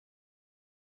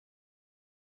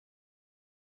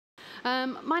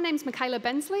My name's Michaela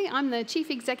Bensley. I'm the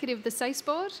Chief Executive of the SACE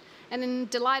Board, and I'm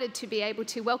delighted to be able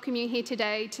to welcome you here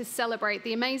today to celebrate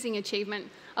the amazing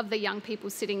achievement of the young people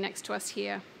sitting next to us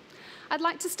here. I'd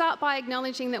like to start by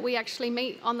acknowledging that we actually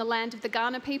meet on the land of the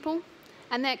Kaurna people,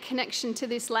 and their connection to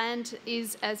this land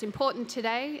is as important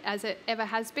today as it ever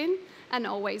has been and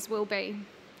always will be.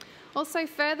 Also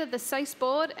further, the SACE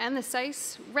Board and the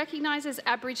SACE recognises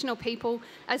Aboriginal people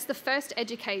as the first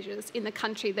educators in the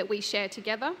country that we share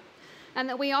together, and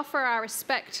that we offer our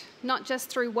respect not just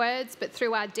through words but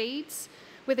through our deeds,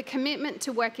 with a commitment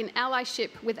to work in allyship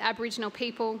with Aboriginal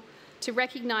people to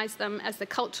recognise them as the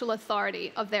cultural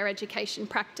authority of their education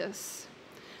practice.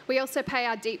 We also pay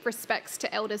our deep respects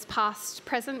to elders past,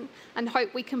 present, and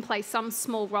hope we can play some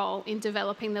small role in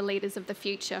developing the leaders of the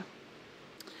future.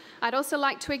 I'd also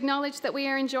like to acknowledge that we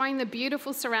are enjoying the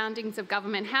beautiful surroundings of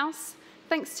Government House,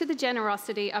 thanks to the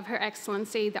generosity of Her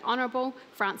Excellency, the Honourable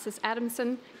Frances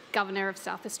Adamson, Governor of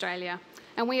South Australia.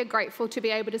 And we are grateful to be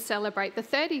able to celebrate the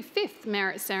 35th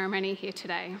Merit Ceremony here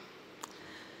today.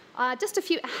 Just a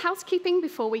few housekeeping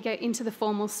before we get into the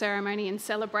formal ceremony and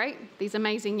celebrate these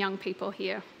amazing young people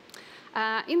here.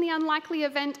 In the unlikely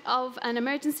event of an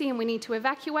emergency and we need to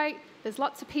evacuate, there's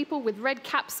lots of people with red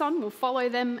caps on. We'll follow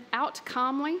them out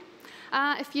calmly.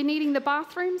 If you're needing the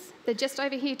bathrooms, they're just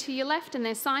over here to your left and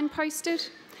they're signposted.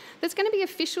 There's going to be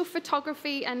official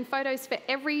photography and photos for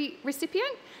every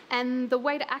recipient, and the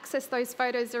way to access those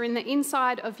photos are in the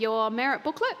inside of your merit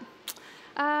booklet.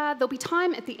 There'll be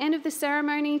time at the end of the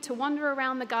ceremony to wander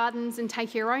around the gardens and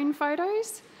take your own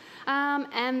photos.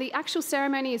 And the actual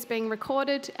ceremony is being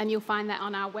recorded, and you'll find that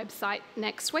on our website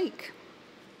next week.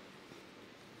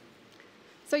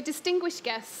 So distinguished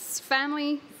guests,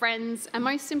 family, friends, and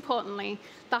most importantly,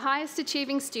 the highest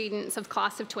achieving students of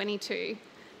Class of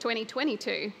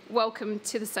 2022, welcome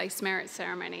to the SACE Merit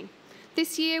Ceremony.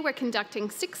 This year we're conducting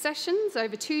 6 sessions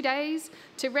over 2 days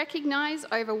to recognise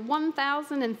over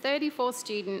 1,034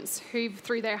 students who,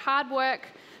 through their hard work,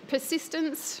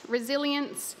 persistence,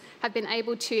 resilience, have been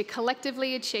able to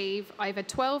collectively achieve over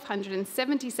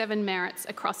 1,277 merits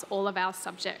across all of our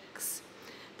subjects.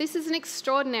 This is an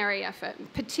extraordinary effort,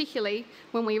 particularly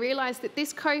when we realise that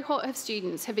this cohort of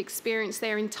students have experienced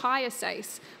their entire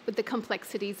SACE with the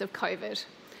complexities of COVID.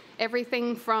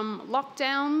 Everything from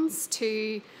lockdowns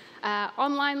to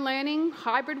online learning,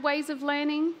 hybrid ways of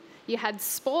learning. You had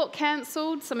sport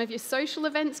cancelled, some of your social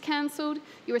events cancelled.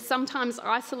 You were sometimes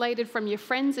isolated from your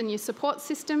friends and your support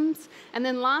systems. And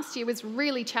then last year was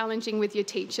really challenging with your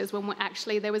teachers when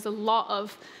actually there was a lot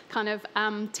of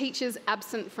teachers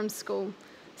absent from school.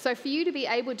 So for you to be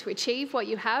able to achieve what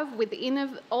you have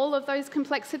within all of those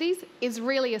complexities is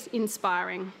really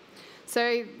inspiring.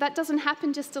 So that doesn't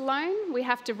happen just alone. We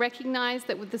have to recognise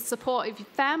that with the support of your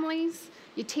families,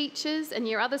 your teachers and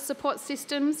your other support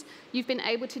systems, you've been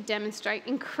able to demonstrate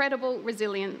incredible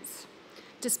resilience.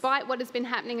 Despite what has been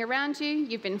happening around you,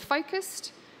 you've been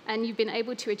focused and you've been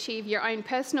able to achieve your own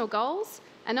personal goals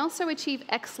and also achieve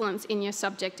excellence in your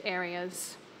subject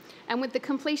areas. And with the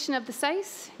completion of the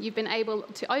SACE, you've been able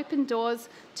to open doors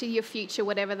to your future,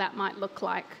 whatever that might look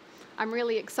like. I'm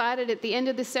really excited at the end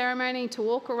of the ceremony to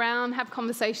walk around, have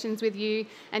conversations with you,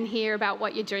 and hear about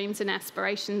what your dreams and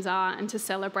aspirations are, and to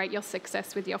celebrate your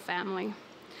success with your family.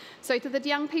 So to the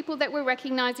young people that we're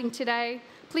recognising today,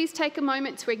 please take a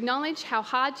moment to acknowledge how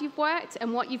hard you've worked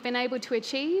and what you've been able to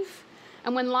achieve.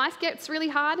 And when life gets really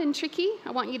hard and tricky,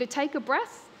 I want you to take a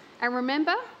breath and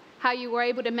remember how you were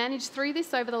able to manage through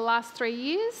this over the last 3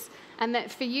 years, and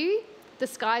that for you, the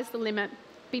sky's the limit.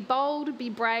 Be bold, be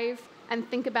brave, and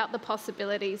think about the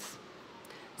possibilities.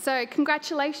 So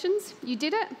congratulations, you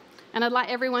did it, and I'd like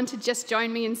everyone to just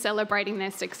join me in celebrating their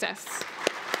success.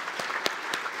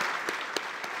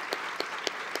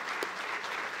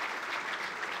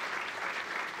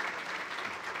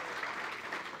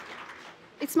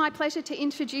 It's my pleasure to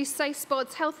introduce SACE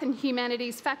Board's Health and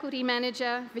Humanities Faculty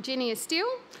Manager, Virginia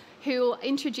Steele, who will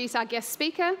introduce our guest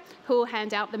speaker, who will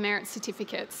hand out the merit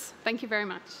certificates. Thank you very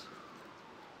much.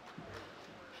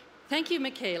 Thank you,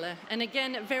 Michaela, and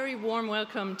again, a very warm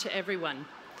welcome to everyone.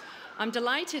 I'm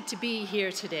delighted to be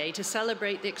here today to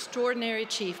celebrate the extraordinary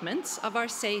achievements of our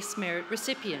SACE merit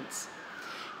recipients.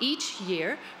 Each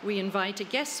year, we invite a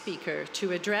guest speaker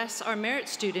to address our merit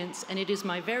students, and it is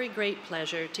my very great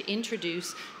pleasure to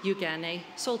introduce Yugane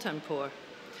Sultanpour.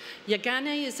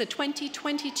 Yugane is a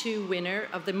 2022 winner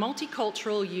of the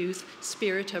Multicultural Youth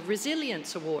Spirit of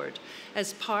Resilience Award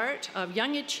as part of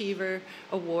Young Achiever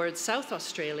Awards South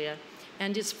Australia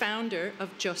and is founder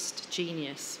of Just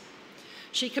Genius.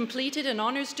 She completed an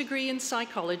honours degree in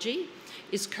psychology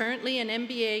is currently an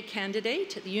MBA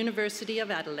candidate at the University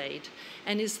of Adelaide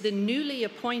and is the newly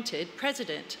appointed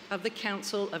President of the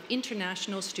Council of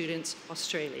International Students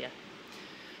Australia.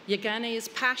 Yagane is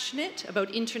passionate about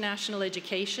international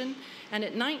education and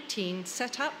at 19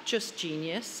 set up Just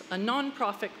Genius, a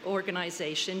non-profit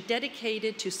organization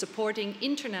dedicated to supporting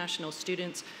international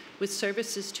students with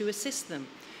services to assist them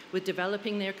with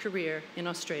developing their career in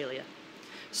Australia.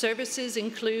 Services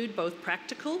include both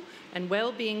practical and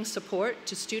well-being support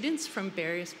to students from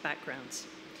various backgrounds.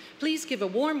 Please give a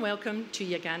warm welcome to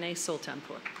Yagane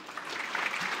Sultanpour.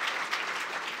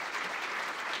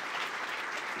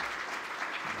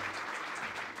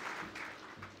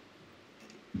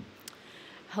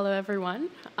 Hello, everyone.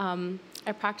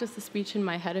 I practiced the speech in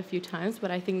my head a few times, but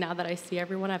I think now that I see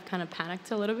everyone, I've kind of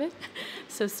panicked a little bit,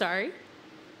 so sorry.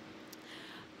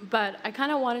 But I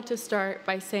kind of wanted to start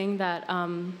by saying that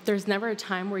there's never a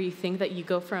time where you think that you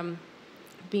go from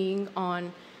being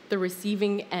on the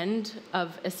receiving end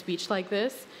of a speech like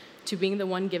this to being the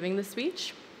one giving the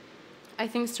speech. I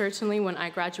think certainly when I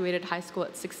graduated high school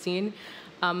at 16,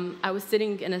 I was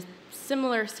sitting in a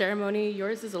similar ceremony.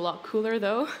 Yours is a lot cooler,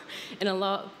 though, and a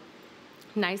lot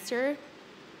nicer.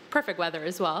 Perfect weather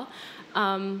as well.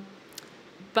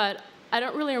 But I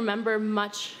don't really remember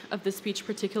much of the speech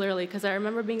particularly because I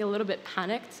remember being a little bit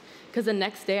panicked because the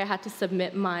next day I had to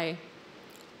submit my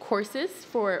courses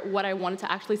for what I wanted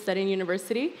to actually study in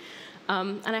university.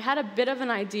 And I had a bit of an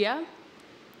idea,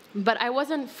 but I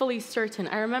wasn't fully certain.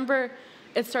 I remember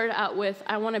it started out with,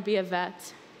 I want to be a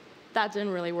vet. That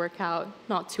didn't really work out,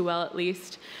 not too well at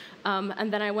least.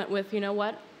 And then I went with, you know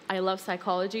what, I love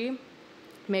psychology.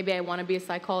 Maybe I want to be a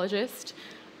psychologist.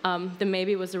 The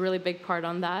maybe was a really big part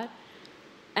on that.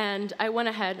 And I went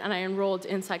ahead and I enrolled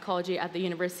in psychology at the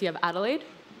University of Adelaide.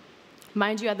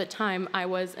 Mind you, at the time, I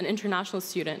was an international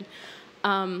student.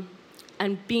 And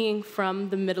being from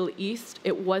the Middle East,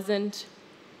 it wasn't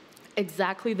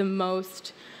exactly the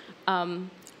most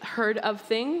heard of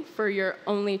thing for your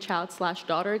only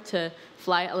child/daughter to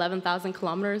fly 11,000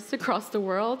 kilometers across the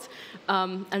world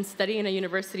and study in a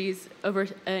university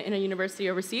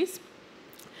overseas.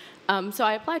 So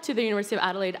I applied to the University of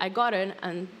Adelaide, I got in,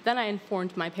 and then I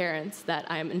informed my parents that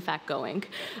I am in fact going.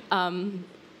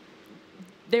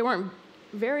 They weren't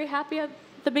very happy at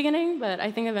the beginning, but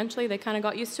I think eventually they kind of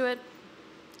got used to it.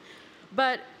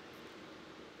 But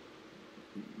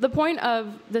the point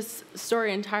of this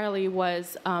story entirely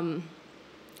was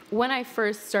when I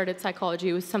first started psychology,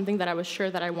 it was something that I was sure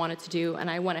that I wanted to do, and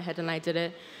I went ahead and I did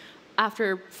it.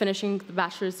 After finishing the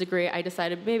bachelor's degree, I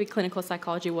decided maybe clinical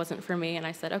psychology wasn't for me, and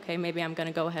I said, okay, maybe I'm going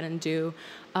to go ahead and do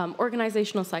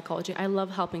organizational psychology. I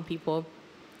love helping people.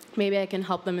 Maybe I can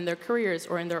help them in their careers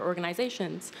or in their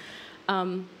organizations.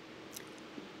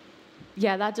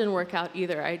 Yeah, that didn't work out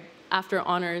either. After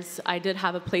honors, I did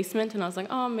have a placement, and I was like,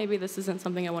 oh, maybe this isn't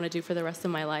something I want to do for the rest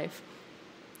of my life.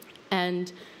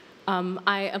 And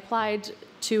I applied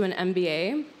to an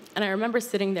MBA, and I remember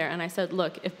sitting there, and I said,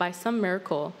 look, if by some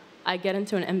miracle I get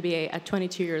into an MBA at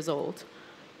 22 years old,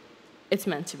 it's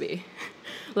meant to be.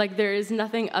 Like, there is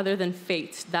nothing other than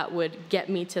fate that would get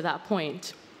me to that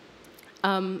point.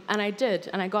 And I did,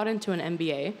 and I got into an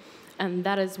MBA, and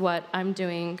that is what I'm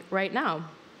doing right now.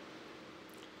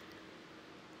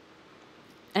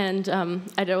 And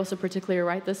I did also particularly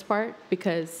write this part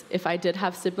because if I did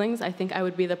have siblings, I think I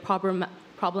would be the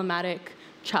problematic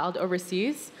child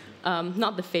overseas.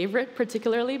 Not the favorite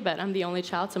particularly, but I'm the only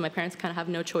child, so my parents kind of have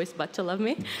no choice but to love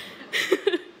me.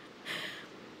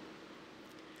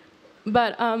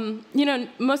 But, you know,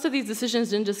 most of these decisions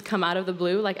didn't just come out of the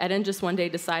blue. Like, I didn't just one day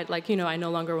decide, like, you know, I no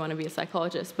longer want to be a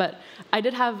psychologist. But I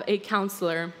did have a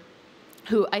counselor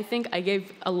who I think I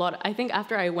gave a lot. I think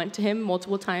after I went to him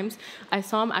multiple times, I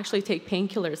saw him actually take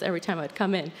painkillers every time I'd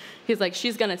come in. He's like,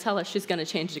 she's going to tell us she's going to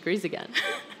change degrees again.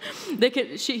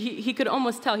 He could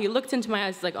almost tell. He looked into my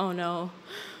eyes like, oh no,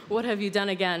 what have you done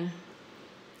again?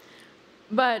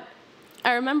 But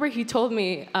I remember he told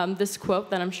me this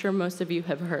quote that I'm sure most of you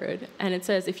have heard. And it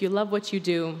says, if you love what you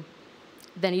do,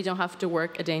 then you don't have to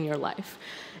work a day in your life.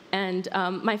 And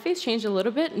my face changed a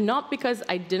little bit, not because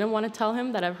I didn't want to tell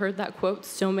him that I've heard that quote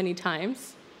so many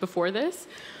times before this.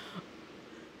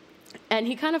 And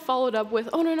he kind of followed up with,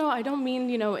 oh, no, I don't mean,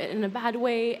 you know, in a bad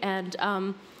way, and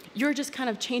you're just kind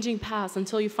of changing paths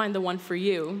until you find the one for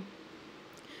you.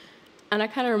 And I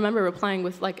kind of remember replying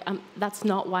with, like, that's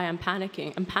not why I'm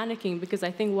panicking. I'm panicking because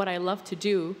I think what I love to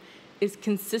do is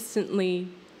consistently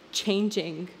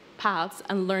changing paths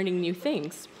and learning new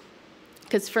things.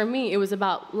 Because for me, it was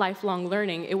about lifelong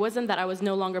learning. It wasn't that I was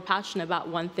no longer passionate about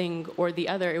one thing or the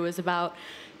other. It was about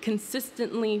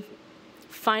consistently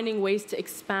finding ways to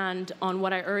expand on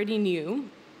what I already knew,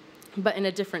 but in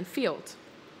a different field.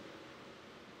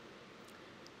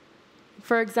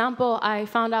 For example, I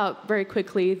found out very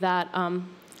quickly that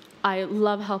I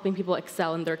love helping people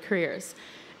excel in their careers.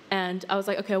 And I was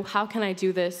like, okay, well, how can I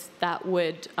do this that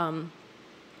would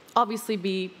obviously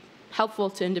be helpful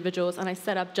to individuals? And I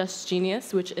set up Just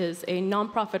Genius, which is a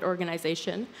nonprofit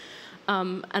organization.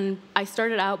 And I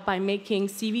started out by making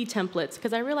CV templates,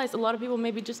 because I realized a lot of people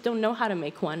maybe just don't know how to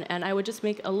make one. And I would just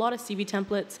make a lot of CV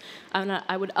templates, and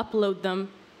I would upload them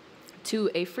to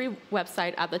a free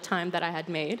website at the time that I had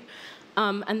made.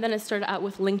 And then it started out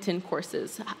with LinkedIn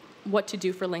courses, what to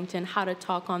do for LinkedIn, how to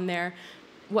talk on there,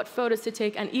 what photos to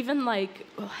take, and even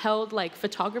held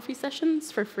photography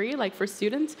sessions for free, for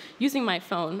students, using my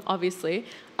phone, obviously,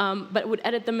 but would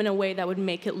edit them in a way that would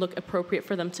make it look appropriate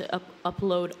for them to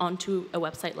upload onto a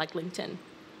website like LinkedIn.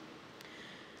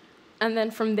 And then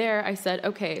from there, I said,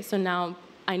 okay, so now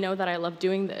I know that I love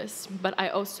doing this, but I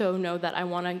also know that I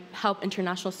want to help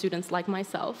international students like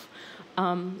myself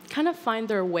kind of find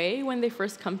their way when they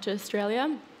first come to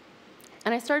Australia.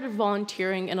 And I started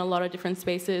volunteering in a lot of different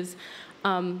spaces.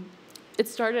 It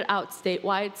started out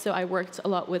statewide, so I worked a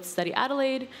lot with Study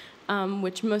Adelaide,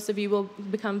 which most of you will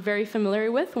become very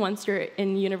familiar with once you're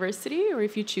in university, or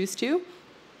if you choose to.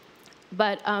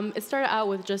 But it started out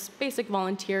with just basic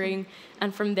volunteering,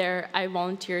 and from there I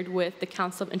volunteered with the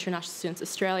Council of International Students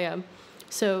Australia.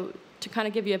 So to kind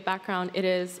of give you a background, it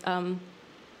is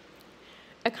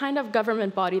a kind of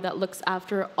government body that looks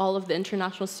after all of the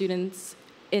international students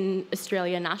in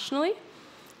Australia nationally.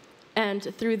 And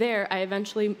through there, I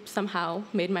eventually somehow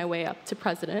made my way up to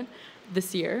president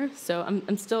this year. So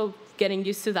I'm still getting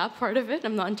used to that part of it.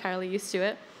 I'm not entirely used to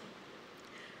it.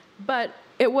 But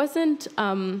it wasn't,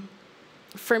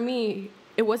 for me,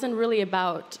 it wasn't really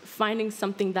about finding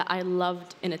something that I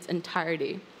loved in its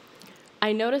entirety.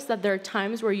 I noticed that there are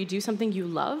times where you do something you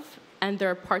love, and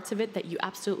there are parts of it that you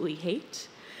absolutely hate.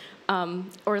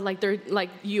 Or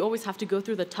you always have to go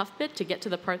through the tough bit to get to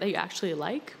the part that you actually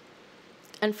like.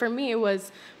 And for me, it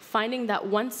was finding that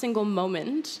one single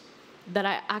moment that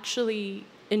I actually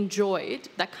enjoyed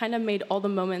that kind of made all the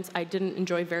moments I didn't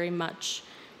enjoy very much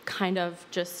kind of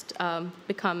just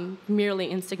become merely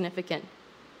insignificant.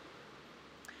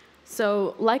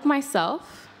 So like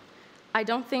myself, I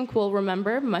don't think we'll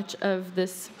remember much of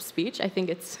this speech. I think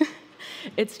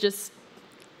it's just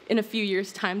in a few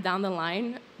years' time down the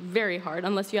line, very hard.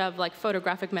 Unless you have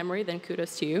photographic memory, then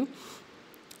kudos to you.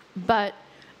 But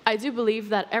I do believe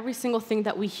that every single thing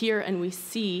that we hear and we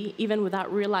see, even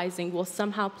without realizing, will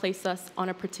somehow place us on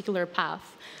a particular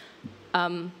path.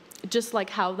 Just like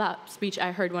how that speech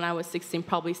I heard when I was 16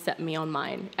 probably set me on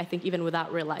mine. I think even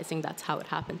without realizing, that's how it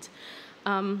happened.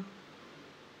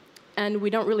 And we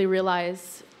don't really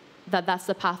realize that that's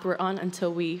the path we're on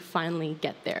until we finally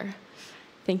get there.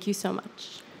 Thank you so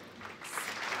much.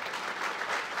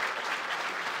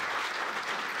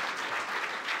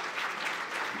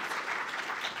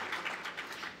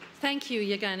 Thank you,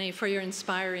 Yagane, for your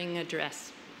inspiring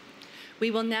address.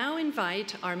 We will now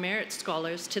invite our Merit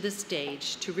Scholars to the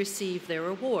stage to receive their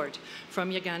award from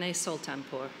Yagane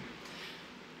Sultanpur.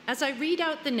 As I read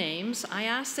out the names, I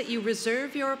ask that you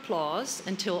reserve your applause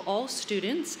until all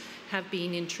students have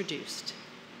been introduced.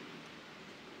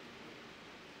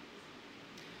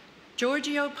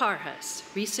 Giorgio Parhas,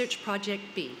 Research Project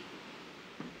B.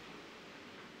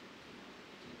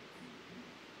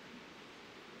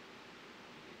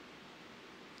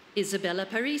 Isabella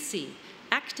Parisi,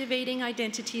 Activating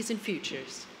Identities and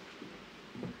Futures.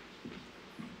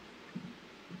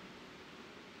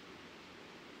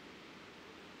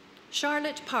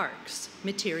 Charlotte Parks,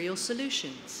 Material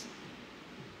Solutions.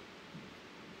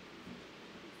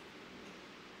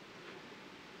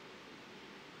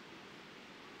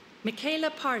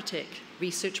 Michaela Partik,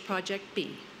 Research Project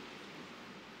B.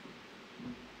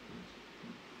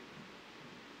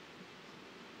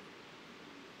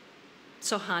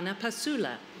 Sohana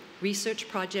Pasula, Research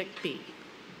Project B.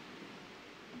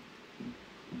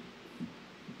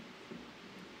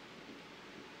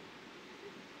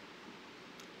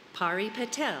 Pari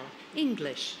Patel,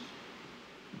 English.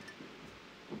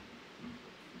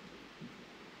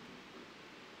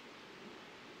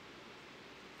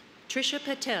 Trisha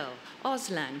Patel,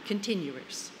 Auslan,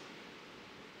 Continuers.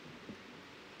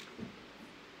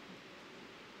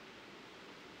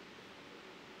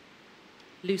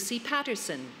 Lucy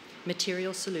Patterson,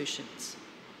 Material Solutions.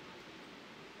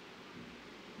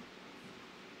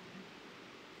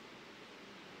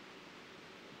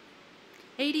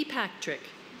 Adi Patrick,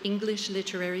 English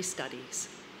Literary Studies.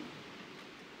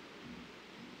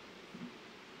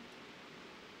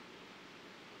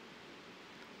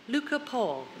 Luca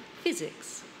Paul,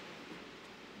 Physics.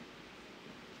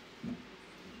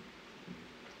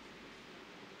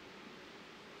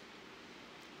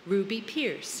 Ruby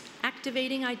Pierce,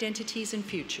 Activating Identities and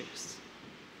Futures.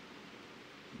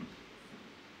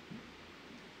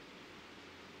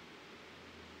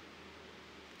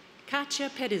 Katja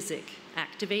Pedzic,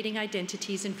 Activating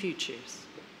Identities and Futures.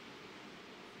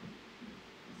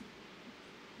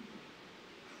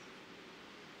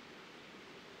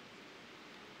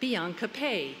 Bianca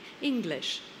Pei,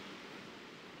 English.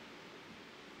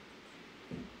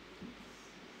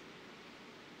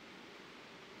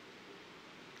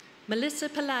 Melissa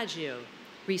Pelagio,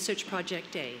 Research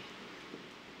Project A.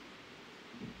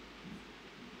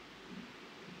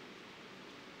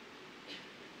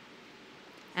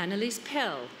 Annalise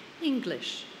Pell,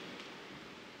 English.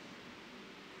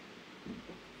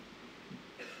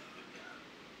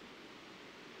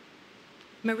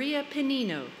 Maria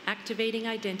Penino, Activating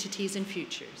Identities and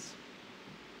Futures.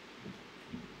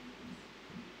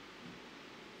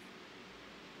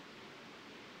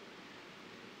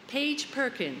 Paige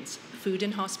Perkins, Food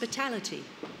and Hospitality.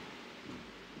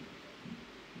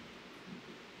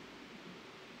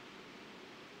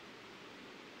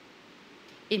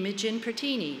 Imogen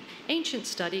Pertini, Ancient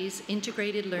Studies,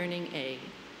 Integrated Learning A.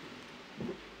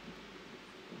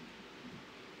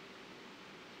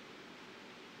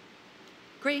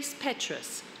 Grace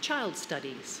Petrus, Child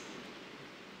Studies.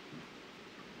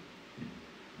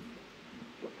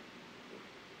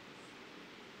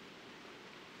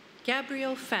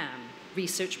 Gabrielle Pham,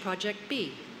 Research Project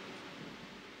B.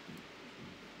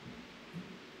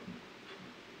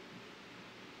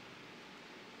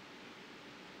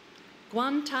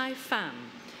 Guan Tai Pham,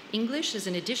 English as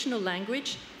an Additional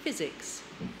Language, Physics.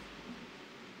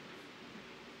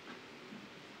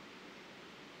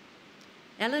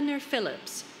 Eleanor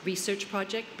Phillips, Research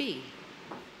Project B.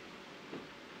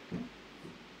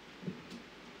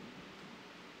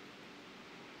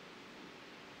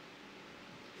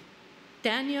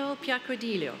 Daniel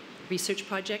Piacrodillo, Research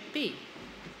Project B.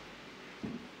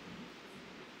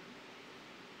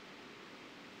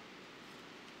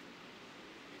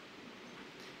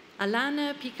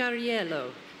 Alana Picariello,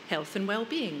 Health and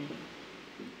Well-Being.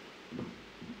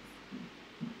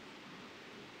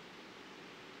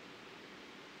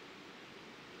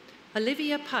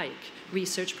 Olivia Pike,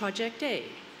 Research Project A.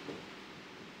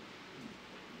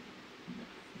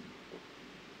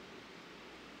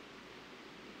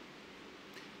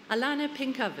 Alana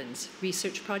Pink-Ovens,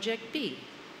 Research Project B.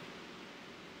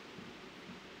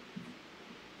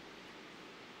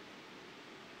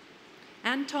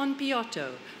 Anton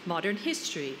Piotto, Modern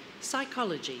History,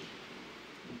 Psychology.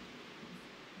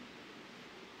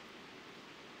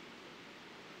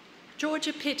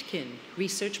 Georgia Pitkin,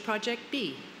 Research Project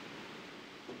B.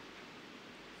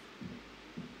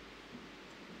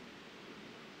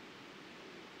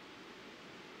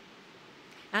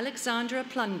 Alexandra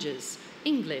Plunges,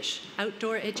 English,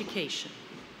 Outdoor Education.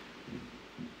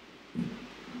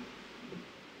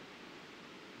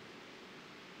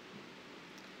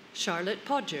 Charlotte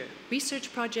Podger,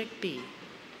 Research Project B.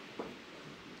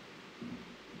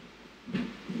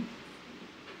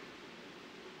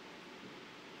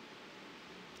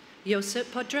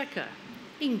 Josip Podreka,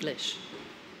 English.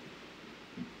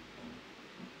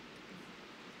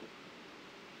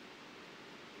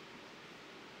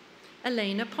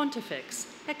 Elena Pontifex,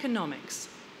 Economics.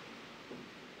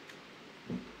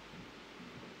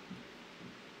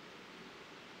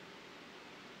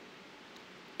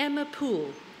 Emma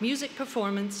Poole, Music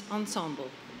Performance Ensemble.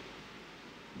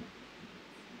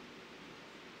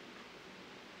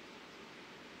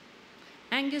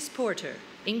 Angus Porter,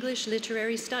 English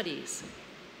Literary Studies.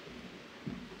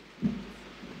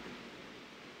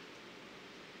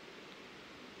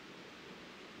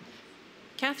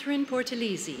 Catherine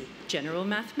Portalisi, General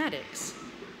Mathematics.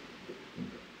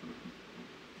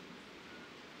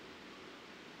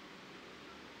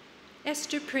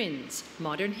 Esther Prinz,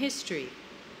 Modern History.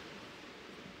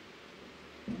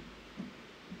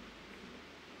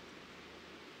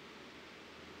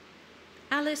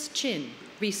 Alice Chin,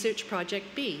 Research Project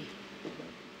B.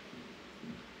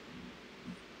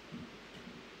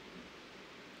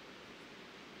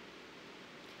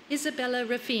 Isabella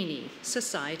Raffini,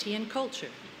 Society and Culture.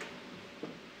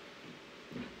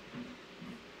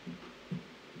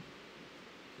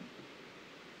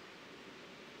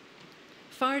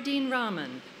 Fardeen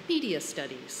Rahman, Media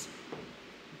Studies.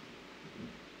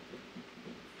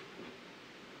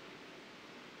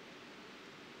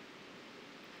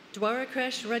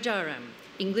 Dwarakresh Rajaram,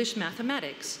 English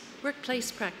Mathematics,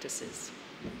 Workplace Practices.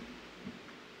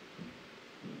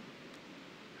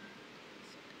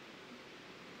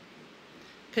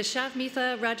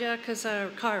 Kashavmitha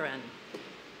Rajakasarkaran,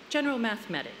 General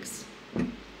Mathematics.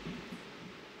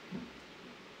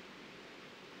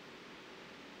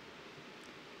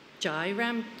 Jai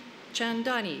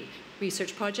Ramchandani,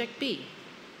 Research Project B.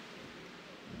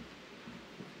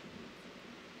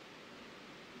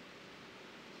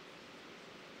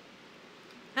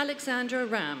 Alexandra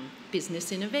Ram,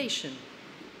 Business Innovation.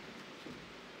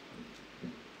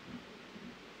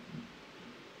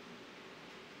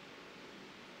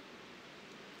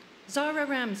 Zara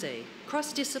Ramsey,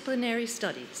 Cross-Disciplinary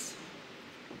Studies.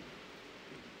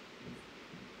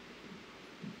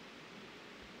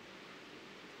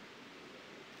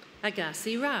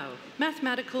 Agassi Rao,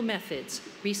 Mathematical Methods,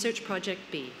 Research Project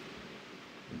B.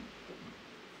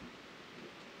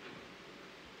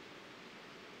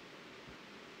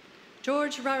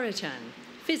 George Raritan,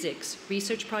 Physics,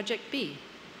 Research Project B.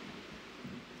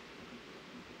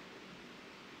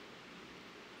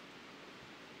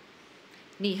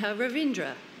 Neha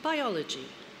Ravindra, Biology.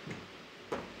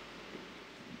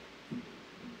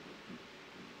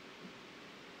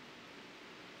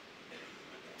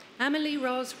 Amelie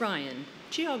Rose Ryan,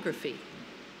 Geography.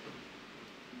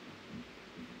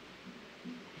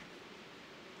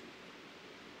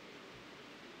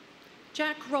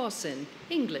 Jack Rawson,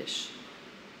 English.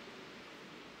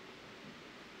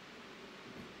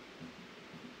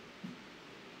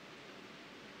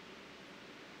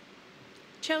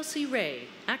 Chelsea Ray,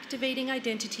 Activating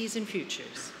Identities and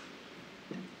Futures.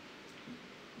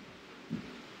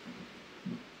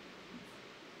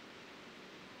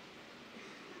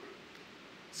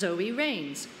 Zoe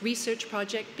Rains, Research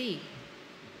Project B.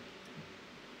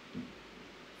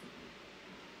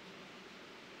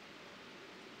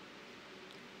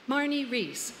 Marnie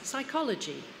Rees,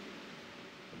 Psychology.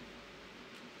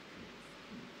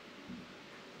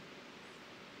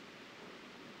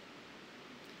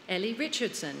 Ellie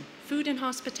Richardson, Food and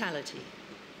Hospitality.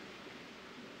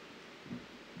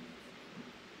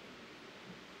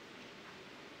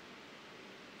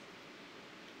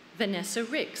 Vanessa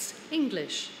Ricks,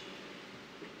 English.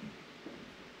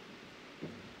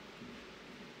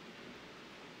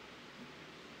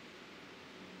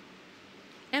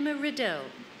 Emma Riddell,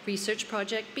 Research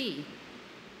Project B.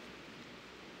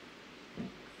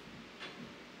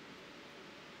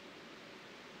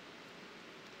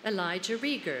 Elijah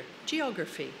Rieger,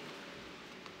 Geography.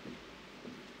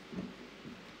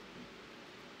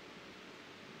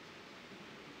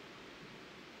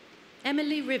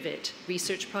 Emily Rivet,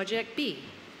 Research Project B.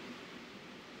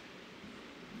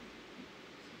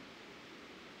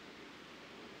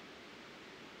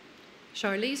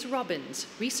 Charlize Robbins,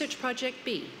 Research Project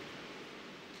B.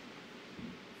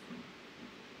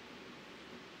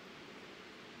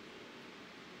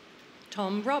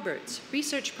 Tom Roberts,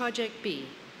 Research Project B.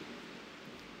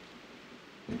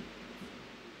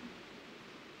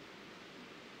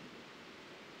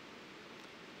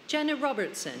 Jenna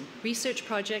Robertson, Research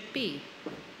Project B.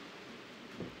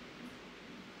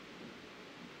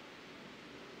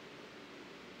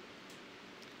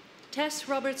 Tess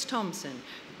Roberts-Thompson,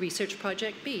 Research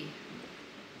Project B.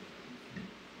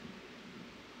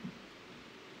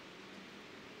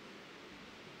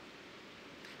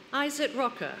 Isaac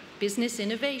Rocker, Business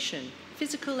Innovation,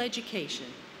 Physical Education.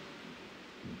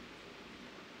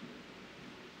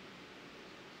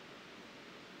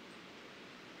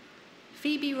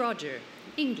 Phoebe Roger,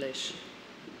 English.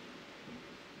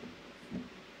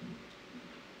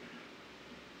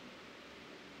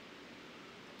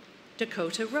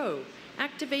 Dakota Rowe,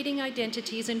 Activating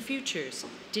Identities and Futures,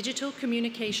 Digital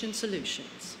Communication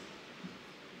Solutions.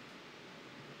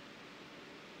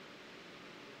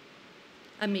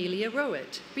 Amelia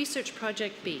Rowett, Research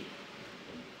Project B.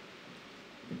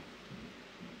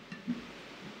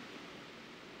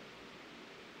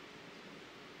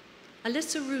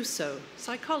 Alyssa Russo,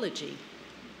 Psychology.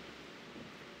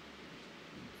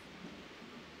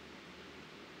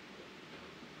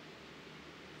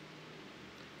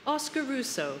 Oscar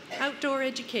Russo, Outdoor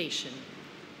Education.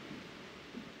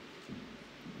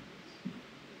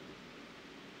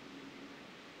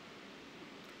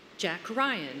 Jack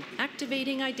Ryan,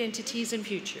 Activating Identities and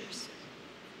Futures.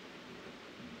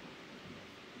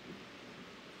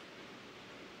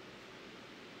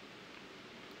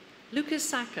 Lucas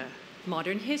Saka,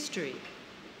 Modern History.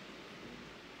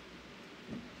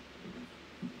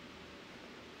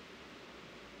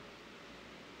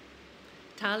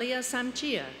 Talia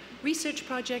Samchia, Research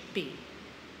Project B.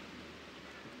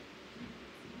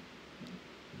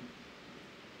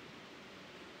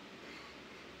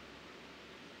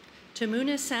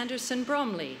 Tamuna Sanderson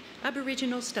Bromley,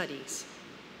 Aboriginal Studies.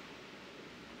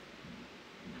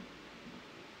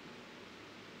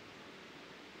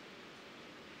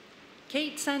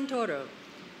 Kate Santoro,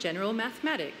 General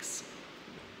Mathematics.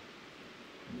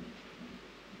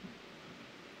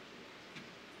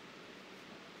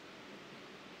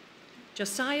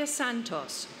 Josiah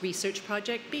Santos, Research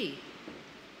Project B.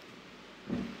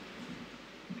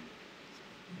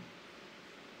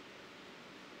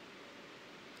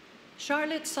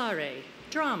 Charlotte Sare,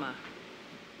 Drama.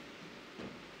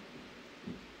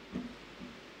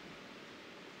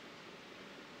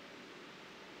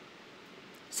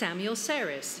 Samuel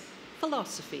Saris,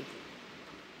 Philosophy.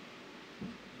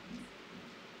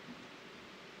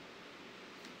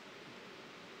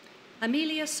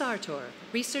 Amelia Sartor,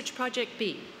 Research Project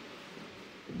B.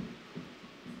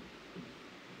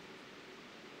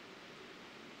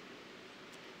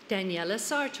 Daniela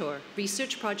Sartor,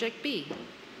 Research Project B.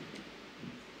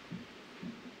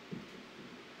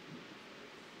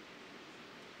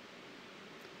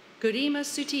 Gurima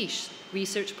Sutish,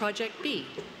 Research Project B.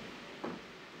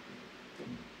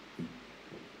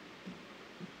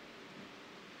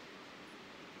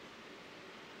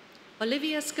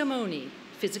 Olivia Scamoni,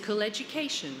 Physical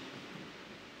Education.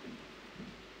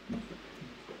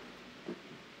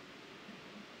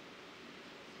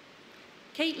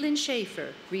 Caitlin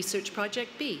Schaefer, Research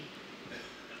Project B.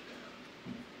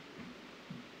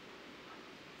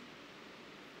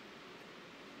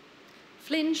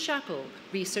 Flynn Chappell,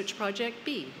 Research Project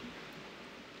B.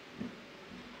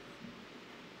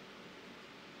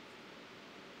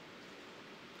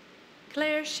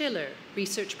 Claire Schiller,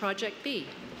 Research Project B.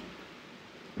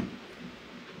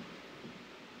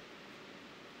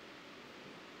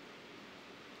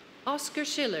 Oscar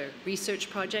Schiller, Research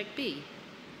Project B.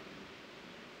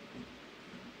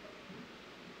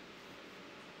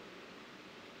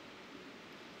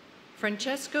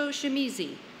 Francesco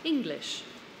Shimizi, English.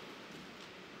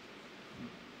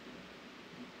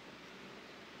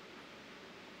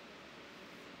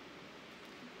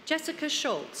 Jessica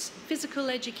Schultz, Physical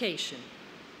Education.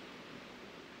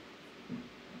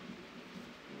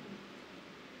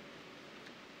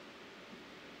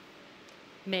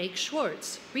 Meg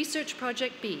Schwartz, Research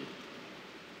Project B.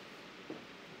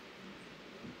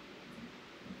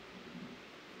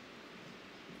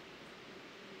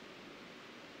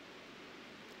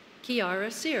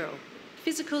 Kiara Cyril,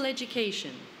 Physical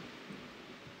Education.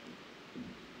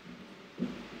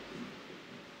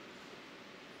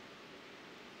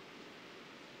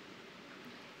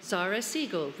 Zara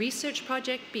Siegel, Research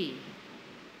Project B.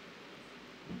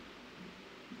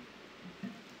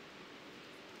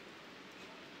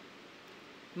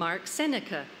 Mark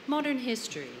Seneca, Modern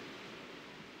History.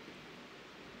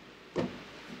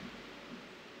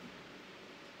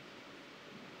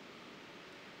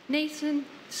 Nathan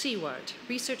Seward,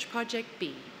 Research Project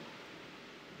B.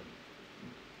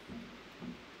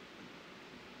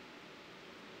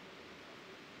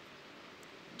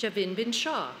 Javin Bin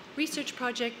Shah, Research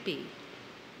Project B.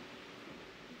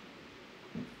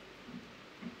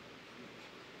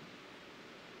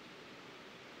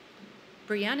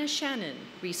 Brianna Shannon,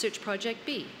 Research Project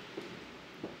B.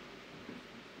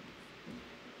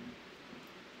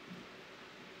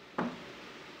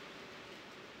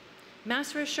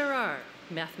 Masra Sharar,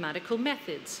 Mathematical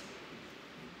Methods.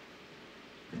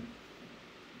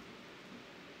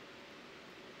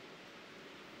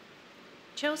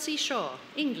 Chelsea Shaw,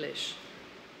 English.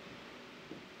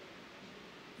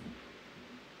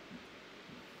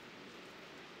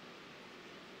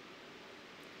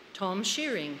 Tom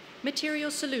Shearing,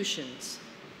 Material Solutions.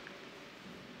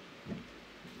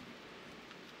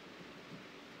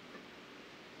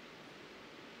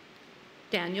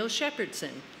 Daniel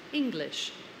Shepherdson,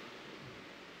 English.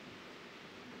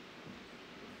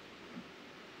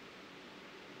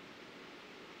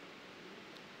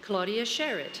 Claudia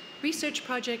Sherritt, Research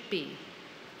Project B.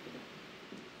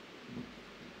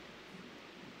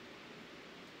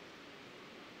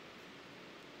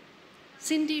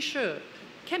 Cindy Sher,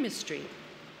 Chemistry.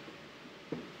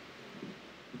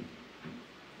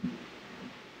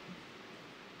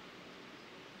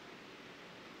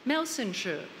 Melson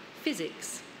Sher,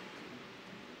 Physics.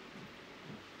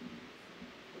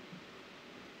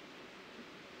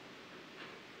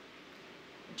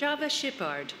 Java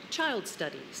Shippard, Child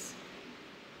Studies.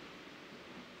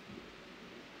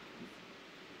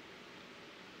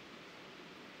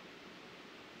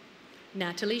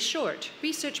 Natalie Short,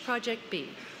 Research Project B.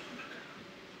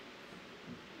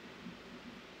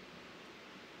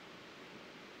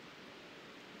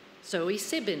 Zoe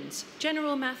Sibbins,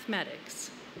 General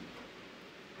Mathematics.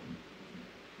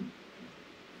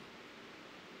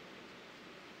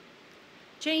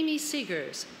 Jamie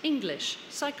Seegers, English,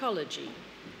 Psychology.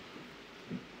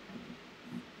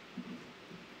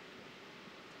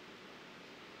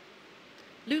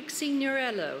 Luke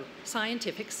Signorello,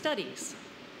 Scientific Studies.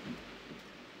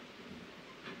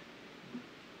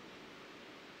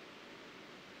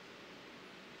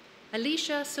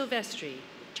 Alicia Silvestri,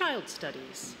 Child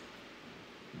Studies.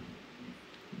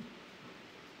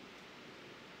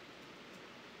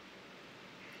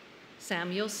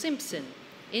 Samuel Simpson,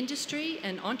 Industry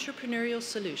and Entrepreneurial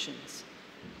Solutions.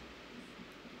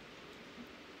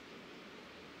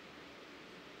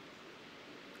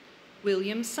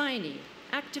 William Saini,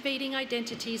 Activating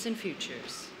Identities and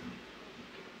Futures.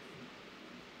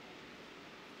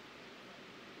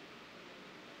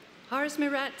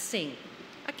 Harsmirat Singh,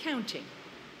 Accounting.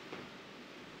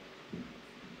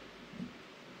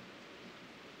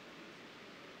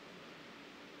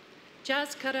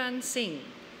 Jaskaran Singh,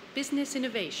 Business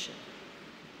Innovation.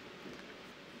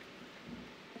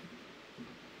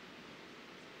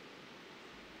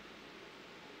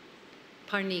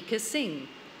 Parnika Singh,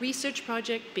 Research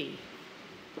Project B.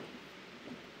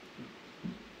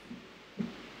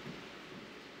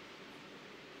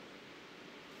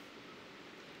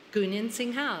 Gunin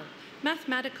Singhal,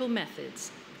 Mathematical Methods.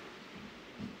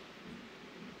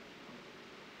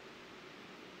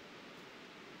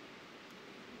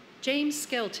 James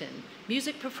Skelton,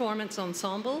 Music Performance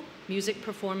Ensemble, Music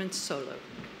Performance Solo.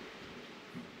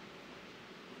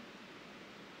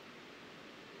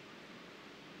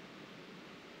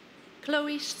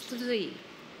 Chloe Sli,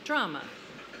 Drama.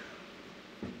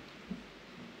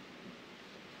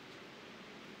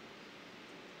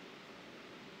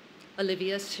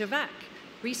 Olivia Shavak,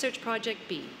 Research Project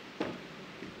B.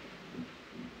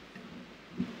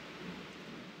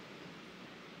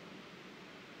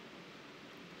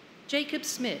 Jacob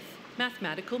Smith,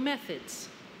 Mathematical Methods.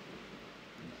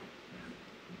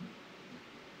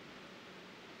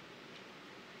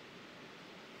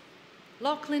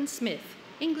 Lachlan Smith,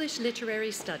 English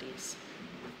Literary Studies.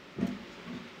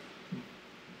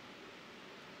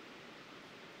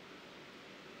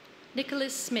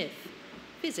 Nicholas Smith,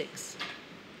 Physics.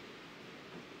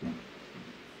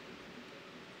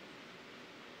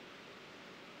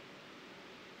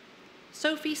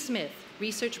 Sophie Smith,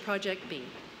 Research Project B.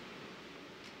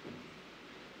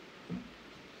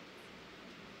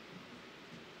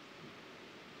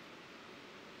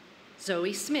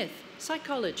 Zoe Smith,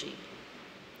 Psychology.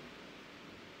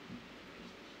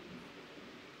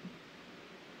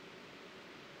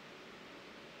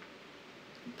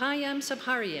 Payam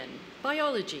Subharian,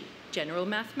 Biology, General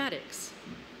Mathematics.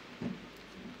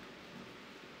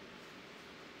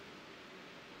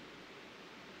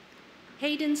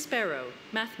 Hayden Sparrow,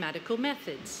 Mathematical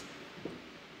Methods.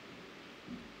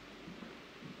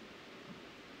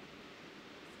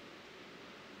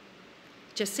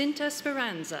 Jacinta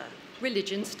Speranza,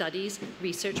 Religion Studies,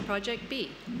 Research Project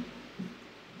B.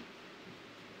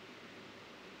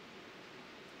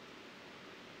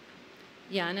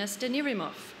 Yana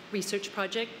Stanirimov, Research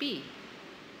Project B.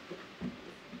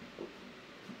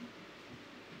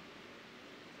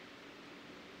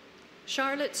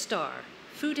 Charlotte Starr,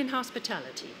 Food and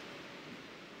Hospitality.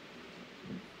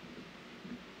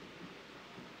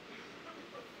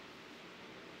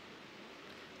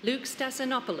 Luke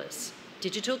Stasinopoulos,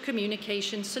 Digital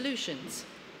Communication Solutions.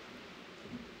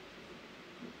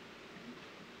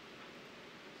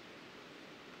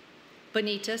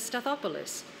 Bonita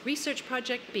Stathopoulos, Research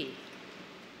Project B.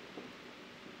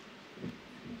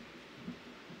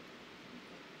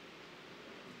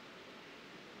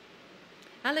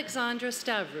 Alexandra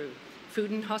Stavru,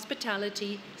 Food and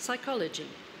Hospitality, Psychology.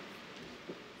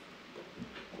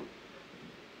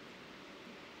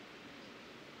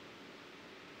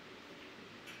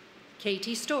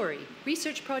 Katie Story,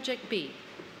 Research Project B.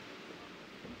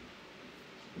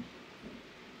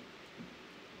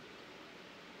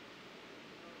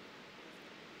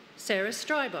 Sarah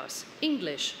Strybos,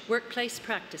 English, Workplace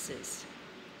Practices.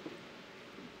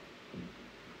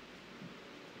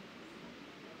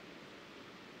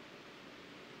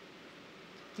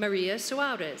 Maria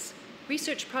Suarez,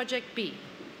 Research Project B.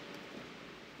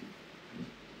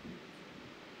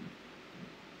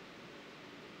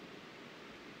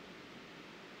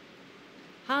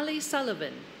 Holly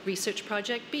Sullivan, Research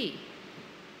Project B.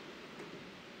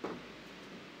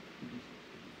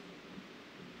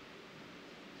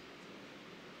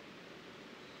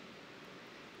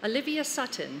 Olivia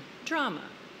Sutton, Drama.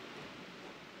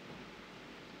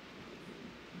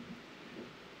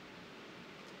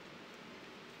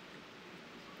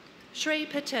 Shrey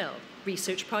Patel,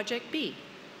 Research Project B.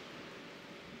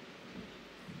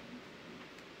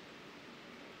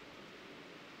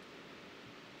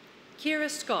 Kira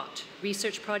Scott,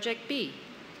 Research Project B.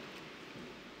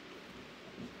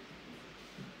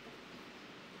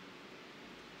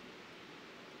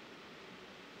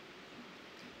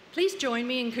 Please join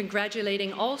me in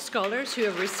congratulating all scholars who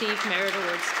have received merit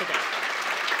awards today.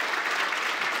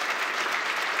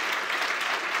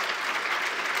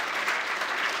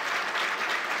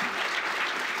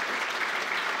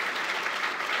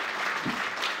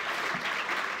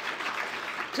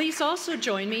 Please also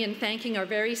join me in thanking our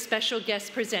very special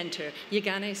guest presenter,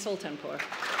 Yegane Sultanpour.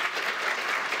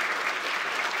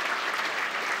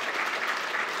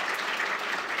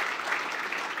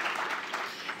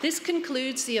 This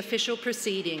concludes the official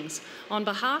proceedings. On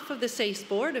behalf of the SACE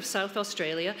Board of South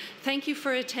Australia, thank you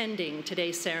for attending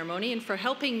today's ceremony and for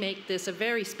helping make this a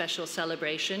very special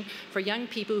celebration for young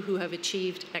people who have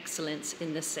achieved excellence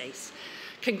in the SACE.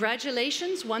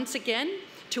 Congratulations once again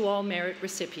to all merit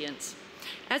recipients.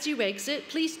 As you exit,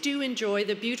 please do enjoy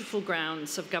the beautiful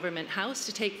grounds of Government House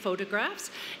to take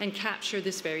photographs and capture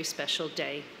this very special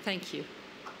day. Thank you.